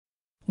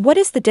What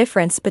is the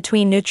difference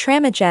between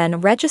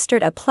Nutramigen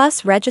registered A+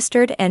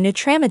 registered and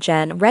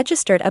Nutramigen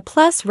registered A+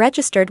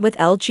 registered with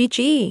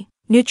LGG?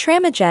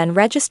 Nutramigen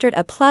registered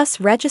A+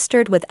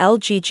 registered with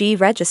LGG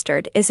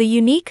registered is a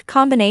unique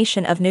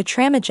combination of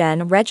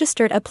Nutramigen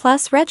registered A+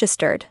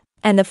 registered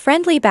and the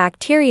friendly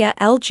bacteria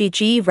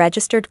LGG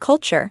registered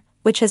culture,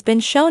 which has been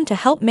shown to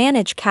help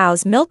manage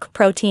cow's milk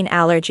protein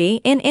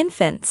allergy in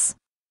infants.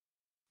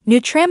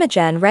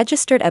 Nutramigen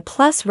registered A+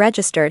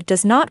 registered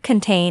does not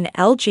contain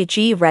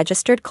LGG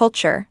registered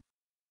culture.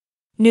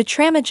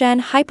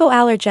 Nutramigen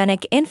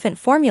Hypoallergenic Infant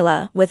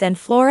Formula with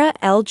Enflora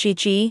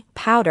LGG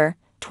powder,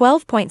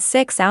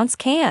 12.6 ounce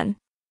can.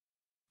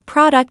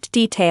 Product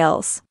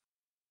details.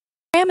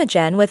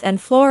 Nutramigen with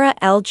Enflora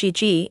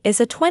LGG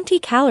is a 20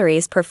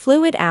 calories per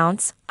fluid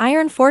ounce,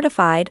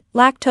 iron-fortified,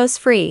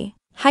 lactose-free,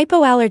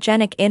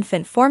 hypoallergenic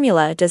infant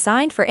formula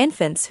designed for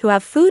infants who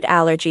have food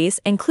allergies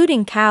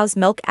including cow's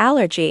milk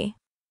allergy.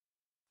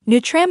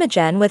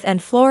 Nutramigen with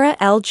Enflora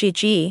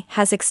LGG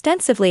has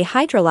extensively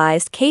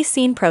hydrolyzed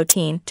casein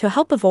protein to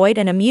help avoid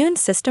an immune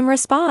system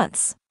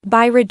response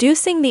by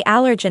reducing the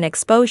allergen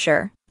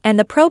exposure, and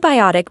the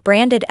probiotic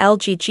branded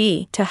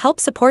LGG to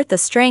help support the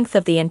strength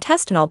of the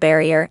intestinal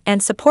barrier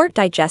and support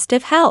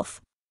digestive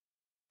health.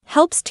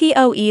 Helps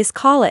TO EASE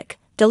colic.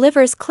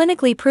 Delivers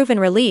clinically proven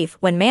relief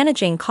when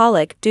managing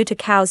colic due to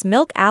cow's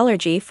milk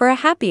allergy for a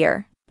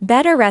happier,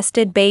 better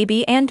rested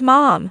baby and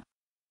mom.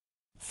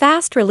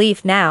 Fast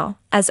relief now,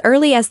 as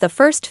early as the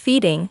first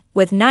feeding,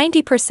 with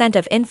 90%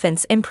 of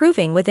infants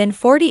improving within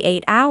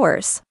 48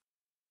 hours.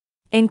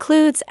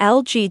 Includes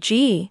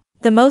LGG,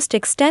 the most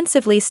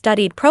extensively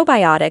studied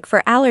probiotic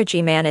for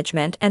allergy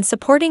management and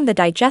supporting the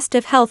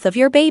digestive health of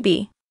your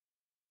baby.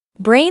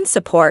 Brain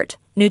support.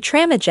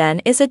 Nutramigen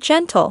is a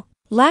gentle,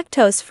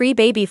 lactose-free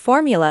baby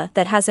formula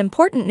that has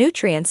important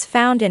nutrients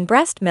found in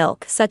breast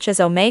milk such as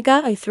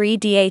omega-3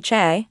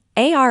 DHA,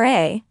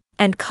 ARA,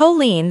 and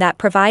choline that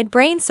provide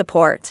brain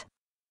support.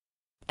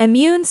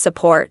 Immune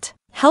support.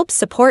 Helps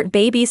support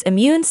baby's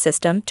immune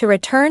system to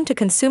return to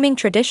consuming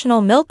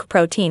traditional milk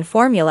protein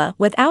formula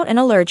without an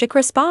allergic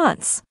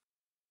response.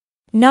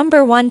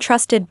 Number 1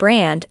 trusted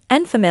brand.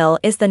 Enfamil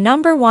is the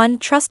number 1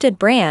 trusted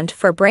brand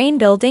for brain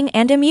building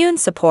and immune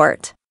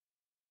support.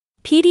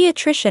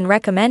 Pediatrician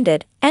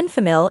recommended.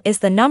 Enfamil is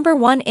the number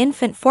 1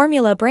 infant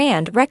formula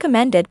brand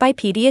recommended by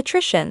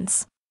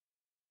pediatricians.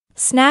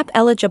 SNAP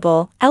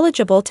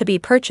eligible to be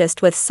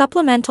purchased with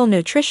Supplemental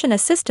Nutrition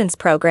Assistance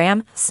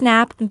Program,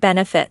 SNAP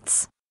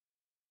benefits.